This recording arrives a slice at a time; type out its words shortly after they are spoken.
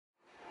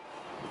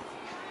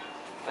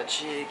a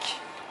cheek.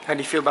 How do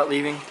you feel about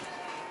leaving?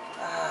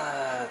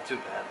 Too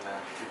bad,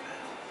 man. Too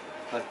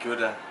bad. Not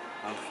good.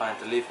 I'm fine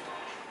to leave,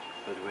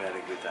 but we had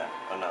a good time,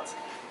 or not?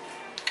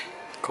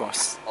 Of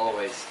course.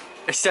 Always.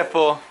 Except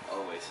for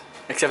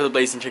the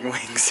blazing chicken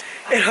wings.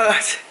 It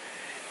hurt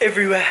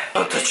everywhere.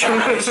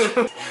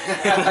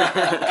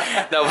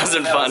 That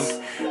wasn't fun.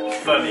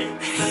 Funny.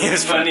 It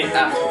was funny.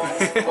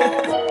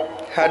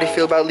 How do you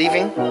feel about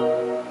leaving?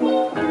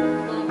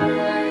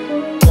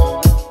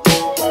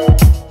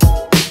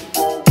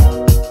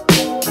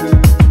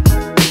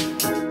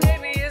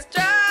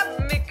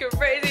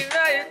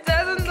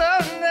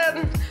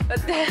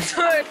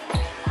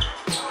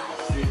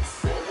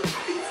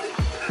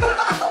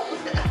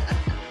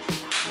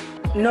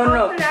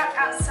 No. Put it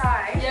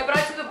outside. Yeah, but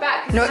I took it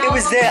back. No, it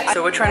was there.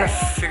 So we're trying to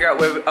figure out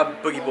where our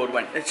boogie board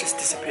went. It just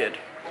disappeared.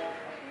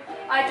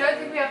 I don't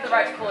think we have the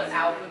right to call it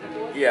our boogie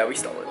board. Yeah, we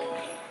stole it.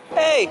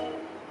 Hey,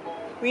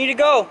 we need to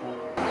go.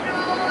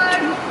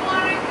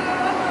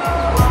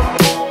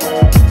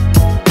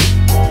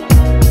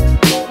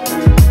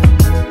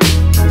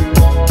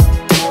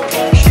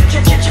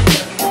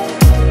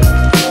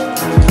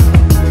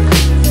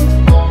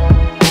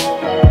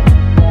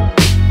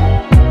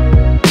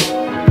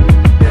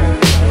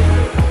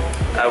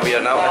 We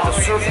are now at the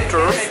surf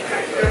turf.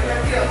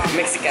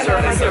 Mexican surf.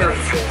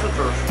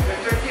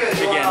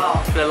 Again,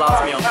 for the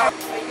last meal.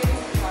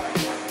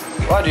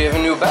 Wow, do you have a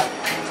new bag?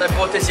 So I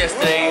bought this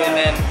yesterday and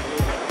then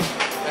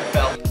I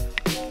fell.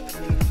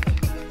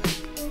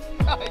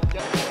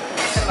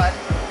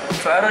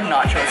 So I ordered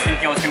nachos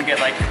thinking I was gonna get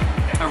like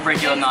a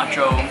regular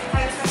nacho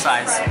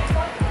size.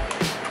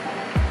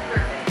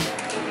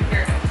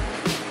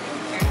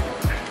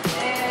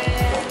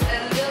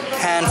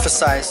 Hand for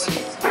size.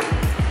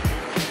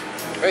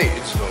 Hey,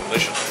 it's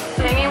delicious.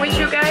 Hanging with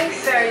you guys?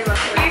 Very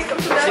lucky. Please come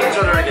to See each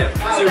other again.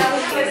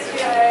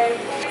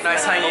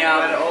 Nice hanging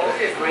out.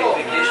 Great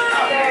vacation.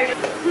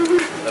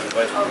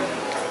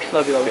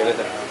 Love you, love you.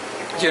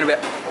 See you in a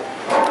bit.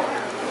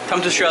 Come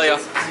to Australia.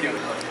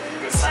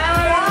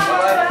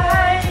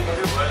 Bye.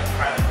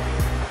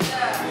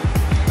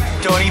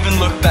 Don't even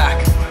look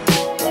back.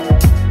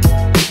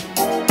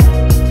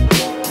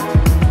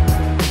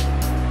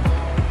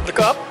 Look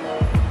up.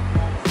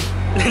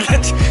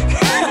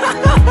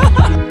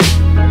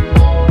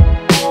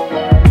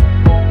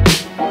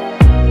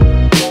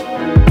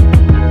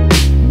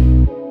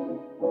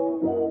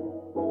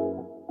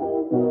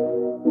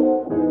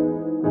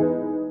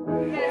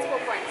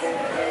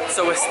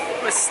 So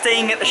we're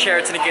staying at the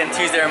Sheraton again,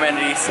 Tuesday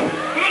amenities. We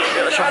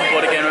got the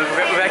shuffleboard again.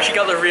 We've actually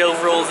got the real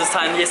rules this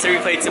time. Yesterday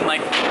we played some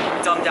like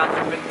dumbed down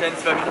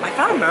dense version. I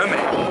found a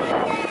mermaid.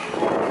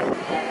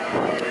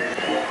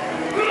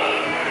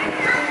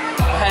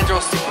 My hands are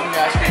all sticky in the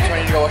ice cream, so I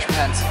need to go wash my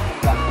hands.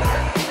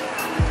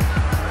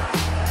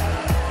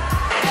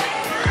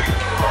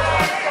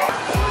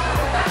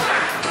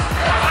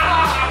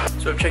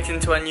 So we've checked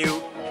into our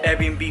new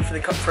Airbnb for a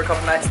couple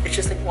of nights. It's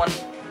just like one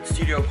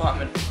studio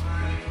apartment.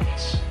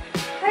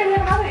 Hey, we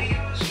have an oven.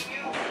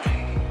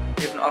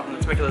 We have an oven.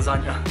 Let's make a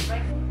lasagna. We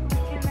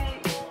can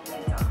make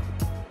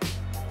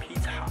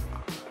pizza.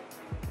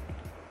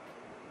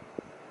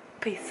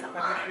 Pizza. I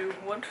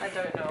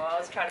don't know. I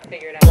was trying to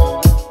figure it out.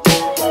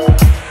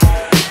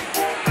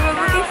 We were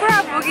looking for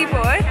our boogie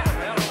board,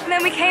 and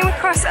then we came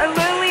across a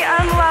lonely,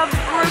 unloved,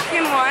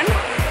 broken one.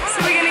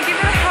 So we're gonna give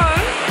it a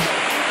home.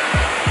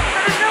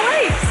 But there's no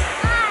waves.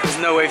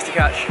 There's no waves to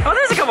catch. Oh,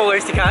 there's a couple of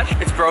waves to catch.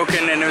 It's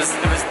broken and it was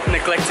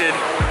neglected.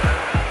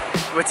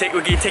 We're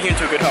taking it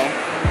to a good home.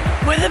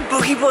 We're the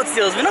boogie board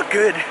steals. We're not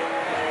good.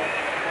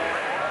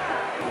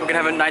 We're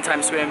gonna have a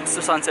nighttime swim, so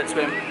sunset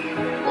swim,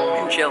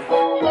 and chill.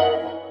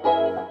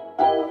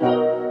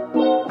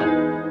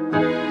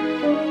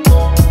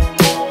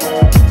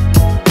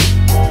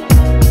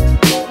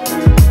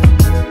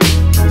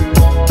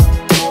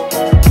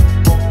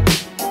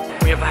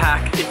 We have a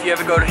hack. If you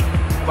ever go to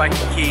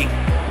Waikiki,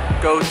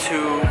 go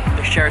to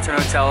the Sheraton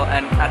Hotel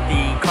and at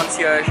the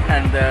concierge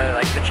and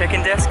the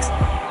check-in desks,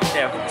 they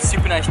have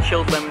super nice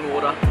chilled lemon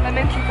water.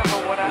 Lemon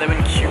cucumber water.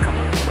 Lemon cucumber.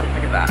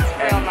 Look at that.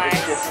 Real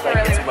nice.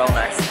 It's well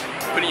nice.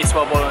 Put it in your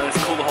swell bottle and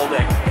it's cool the whole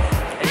day.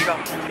 There you go.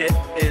 It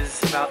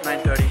is about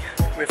 9:30.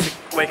 We have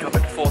to wake up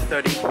at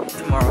 4:30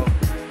 tomorrow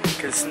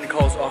because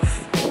Nicole's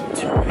off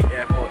to the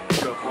airport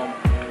to go home.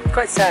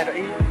 Quite sad. Are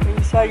you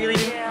sad you're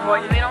leaving? Yeah,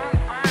 I mean, I'm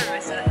gonna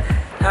miss it.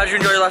 How did you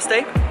enjoy your last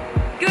day?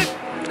 Good.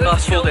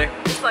 Last full day.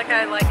 Just like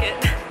I like it.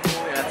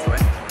 Yeah, that's the way.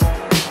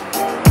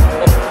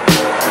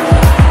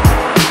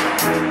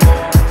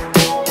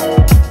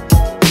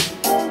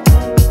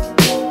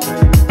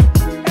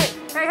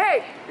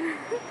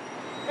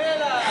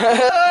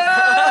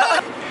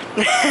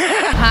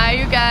 Hi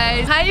you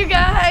guys. Hi you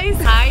guys.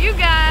 Hi you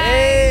guys.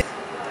 Hey.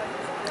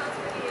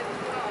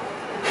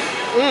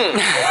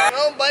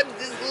 Oh,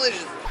 this is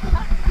delicious.